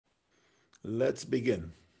Let's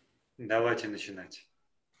begin. Давайте начинать.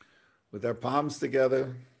 With our palms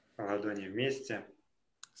together, Ладони вместе.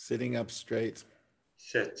 sitting up straight,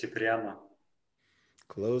 Сядьте прямо.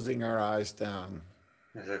 closing our eyes down.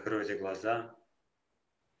 Закройте глаза.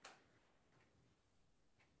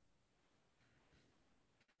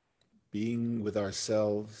 Being with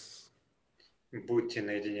ourselves, Будьте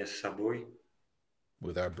наедине с собой,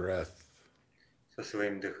 with our breath, со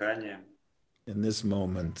своим дыханием in this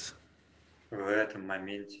moment, в этом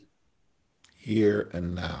моменте, here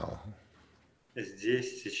and now.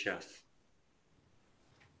 здесь, сейчас.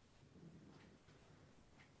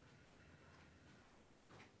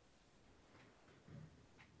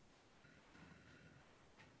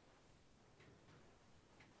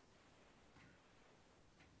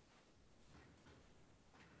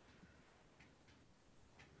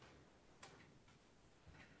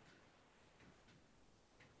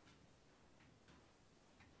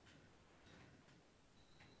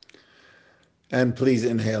 And please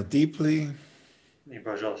inhale deeply И,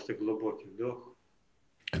 пожалуйста, глубокий вдох,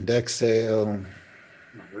 and exhale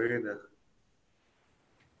выдох,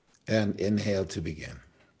 and inhale to begin.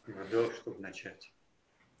 вдох, чтобы начать.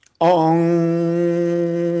 Om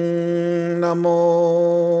Namo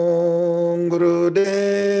Gurudev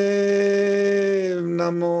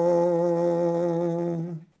Namo.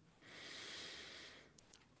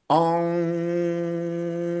 Om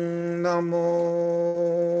Namo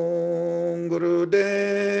Gurudev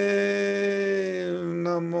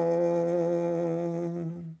Namo.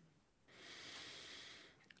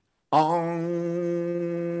 Om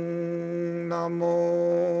Namo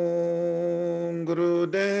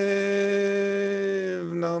Gurudev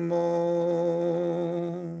Namo.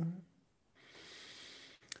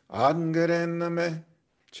 Angarename,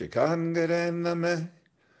 Chikangarename,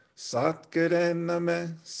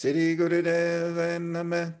 Satgarename, Siddhi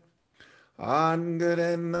Gurudevaname.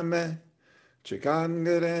 Angarename,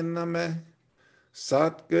 Chikangarename,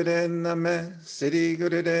 Satgarename, Siddhi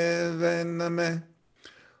Gurudevaname.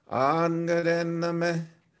 Angarename,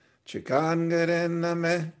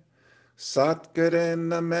 Chikangarename,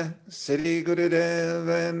 Satgarename, Siddhi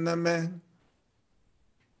Gurudevaname.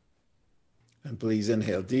 And please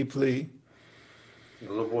inhale deeply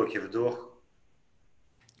Глубокий вдох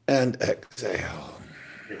and exhale.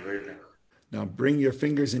 и выдох. Now bring your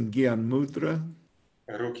fingers in Gyan Mudra.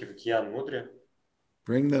 Руки в гьян мудре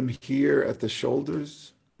Bring them here at the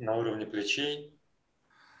shoulders. на уровне плечей.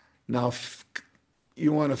 Now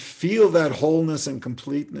you want to feel that wholeness and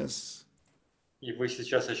completeness. И вы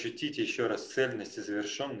сейчас ощутите еще раз цельность и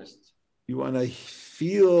завершенность. You want to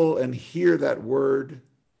feel and hear that word.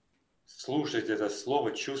 Слушайте это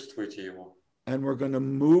слово, чувствуйте его. And we're going to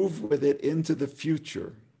move with it into the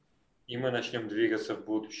future. И мы начнем двигаться в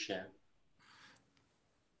будущее.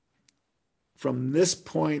 From this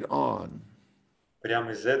point on,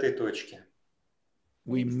 Прямо из этой точки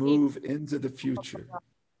we move into the future.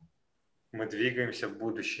 мы двигаемся в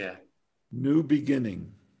будущее, New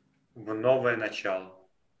beginning в новое начало.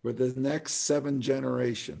 for the next 7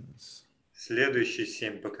 generations. Следующие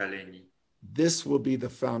 7 поколений. This will be the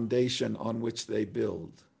foundation on which they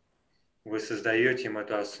build. Вы создаете им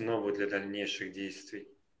эту основу для дальнейших действий.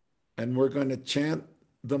 And we're going to chant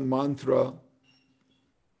the mantra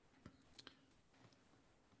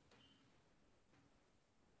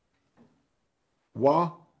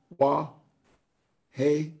Wa, wa,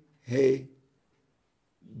 hey, hey.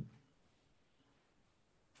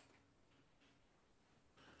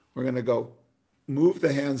 We're going to go, move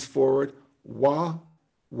the hands forward. Wa,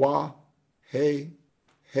 wa, hey,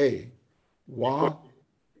 hey. Wa,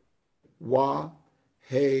 wa,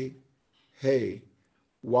 hey, hey.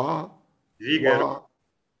 Wa, wa,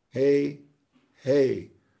 hey,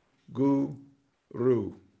 hey.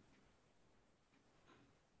 Guru.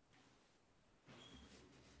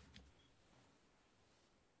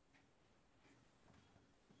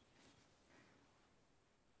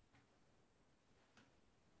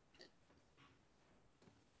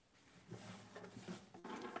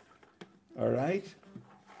 All right?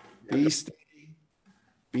 Be steady,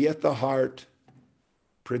 be at the heart,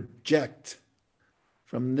 project.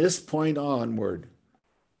 From this point onward,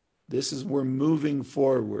 we're moving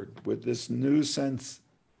forward with this new sense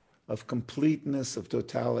of completeness, of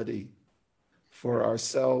totality for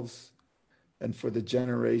ourselves and for the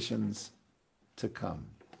generations to come.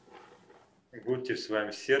 Будьте в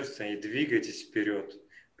своем сердце и двигайтесь вперед.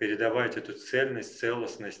 Передавайте эту цельность,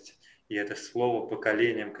 целостность и это слово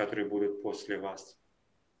поколениям, которые будут после вас.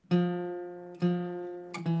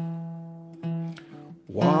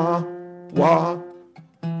 Wa,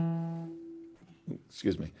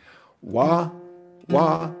 excuse me. Wa,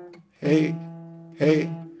 hey, hey,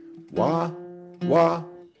 wa, wa,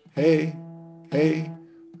 hey, hey,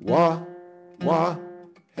 wa, wa,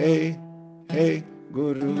 hey, hey,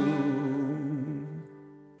 Guru.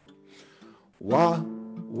 Wa,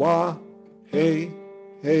 wa, hey,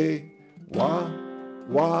 hey, wa,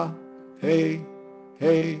 wa, hey,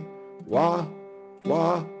 hey, wa,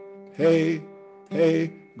 wa, hey,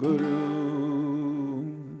 hey, Guru.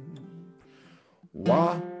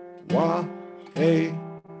 Wa, wa, hey,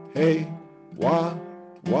 hey, wa,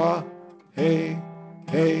 wa, hey,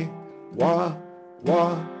 hey, wa,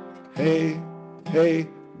 wa, hey, hey,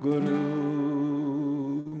 Guru.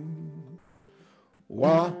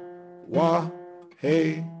 Wa, wa,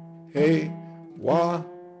 hey, hey, wa,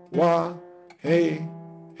 wa, hey,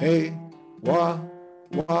 hey, wa,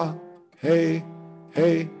 wa, hey,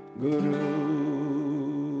 hey, Guru.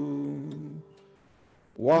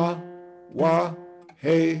 Wa, wa,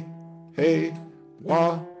 hey, hey,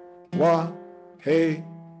 wa, wa, hey,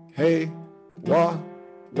 hey, wa,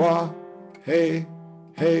 wa, hey,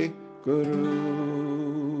 hey, Guru.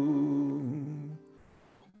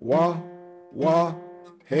 Wa, wa,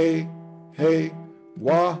 hey, hey,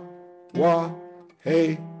 wa, wa,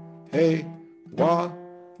 hey, hey, wa,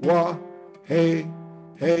 wa, hey,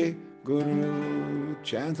 hey, Guru.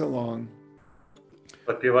 Chant along.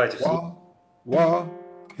 Подпевайте вслух. Wa, wa,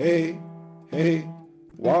 hey, hey,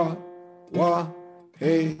 wa, wa,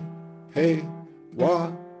 hey, hey,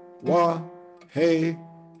 wa, wa, hey,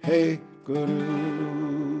 hey,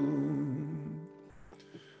 Guru.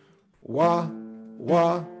 Wa,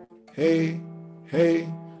 wa, hey, hey,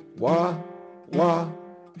 wa, wa,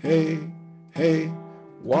 hey, hey,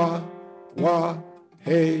 wa, wa,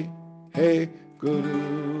 hey, hey,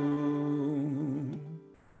 Guru.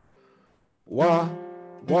 Wa,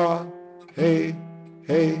 wa, hey,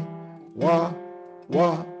 hey, wa,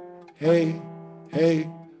 wa, hey, hey,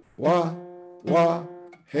 wa, wa,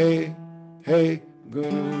 hey, hey,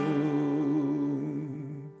 Guru.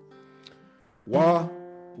 Wa,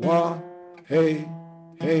 wa, hey,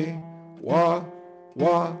 hey, wa,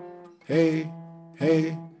 wa, hey,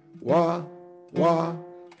 hey, wa, wa,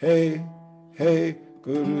 hey, hey,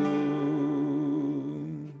 Guru.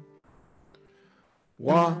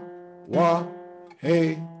 Wa, wa,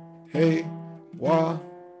 hey, hey, wa,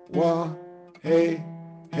 wa, hey,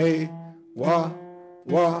 hey, wa,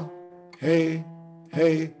 wa, hey,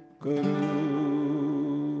 hey, Guru.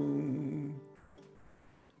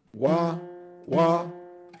 Wa, wa,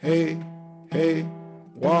 hey, hey,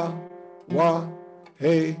 wa, wa,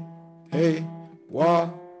 hey, hey, wa,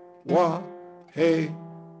 wa, hey,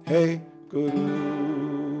 hey,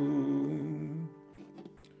 Guru.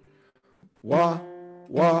 Wa,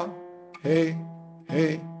 wa, hey,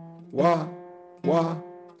 hey, wa, wa,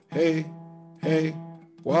 hey, hey,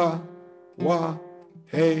 wa, wa,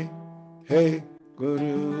 hey, hey,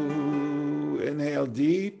 Guru. Inhale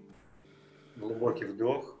deep. Глубокий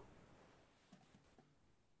вдох.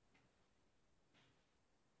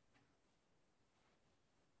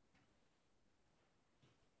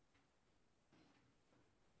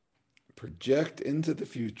 Project into the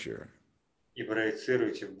future. И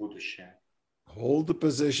проецируйте в будущее. Hold the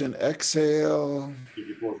position. Exhale. И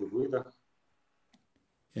глубокий выдох.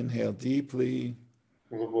 Inhale deeply.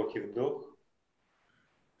 Глубокий вдох.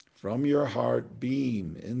 From your heart,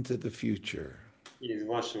 beam into the future. И из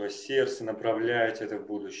вашего сердца направляйте это в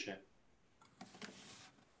будущее.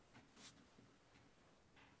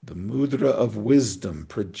 The mudra of wisdom.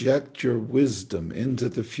 Project your wisdom into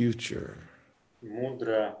the future.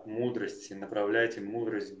 Мудро мудрости. Направляйте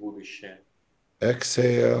мудрость в будущее.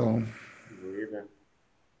 Exhale. Выдох.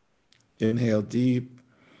 Inhale deep.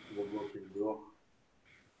 Глубокий вдох.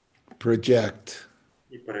 Project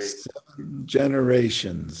И проекции. 7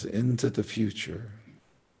 generations into the future.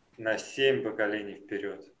 На 7 поколений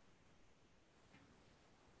вперед.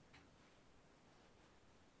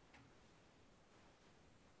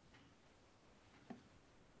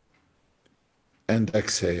 And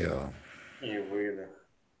exhale. И выдох.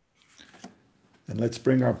 And let's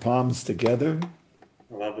bring our palms together.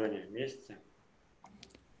 Ладони вместе.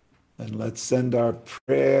 And let's send our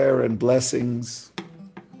prayer and blessings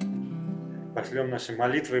Пошлем наши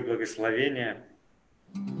молитвы и благословения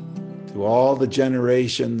to all the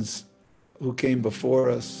generations who came before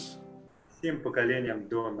us. всем поколениям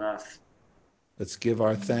до нас. Let's give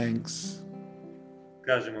our thanks.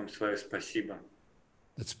 Скажем им свое спасибо.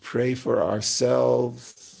 Let's pray for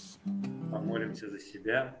ourselves. Помолимся за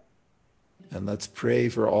себя. And let's pray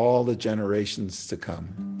for all the generations to come.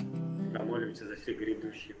 Помолимся за все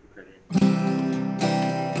грядущие поколения.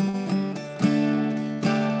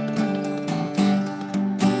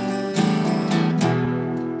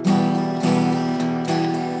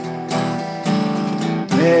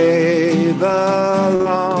 May the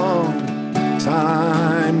long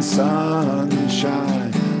time sun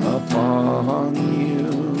shine upon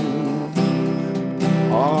you.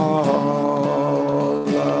 All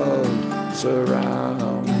love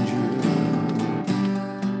surround you,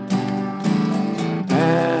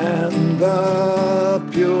 and the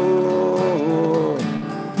pure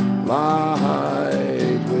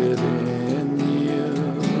light within you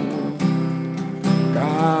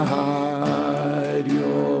guide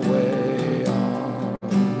your way on.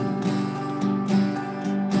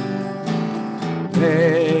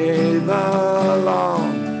 May the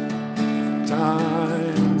long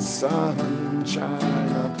time sun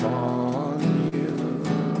shine upon you.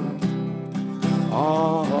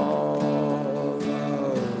 All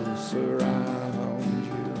love surround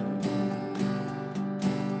you,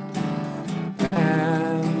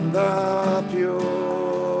 and the pure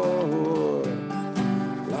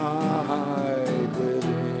light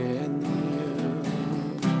within you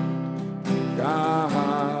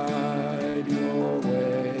guide your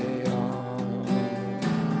way on.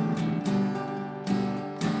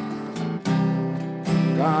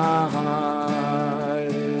 Guide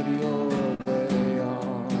your way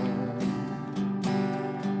on.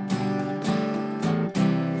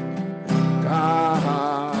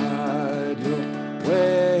 Guide your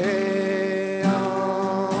way on.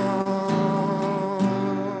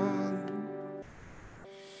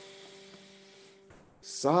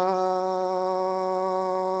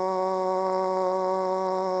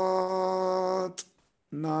 Sat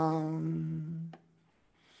Nam.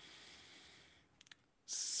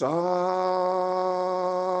 Sat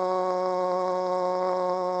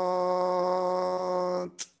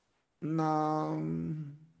Nam.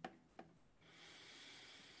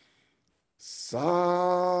 Sat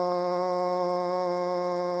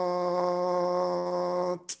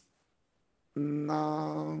Nam.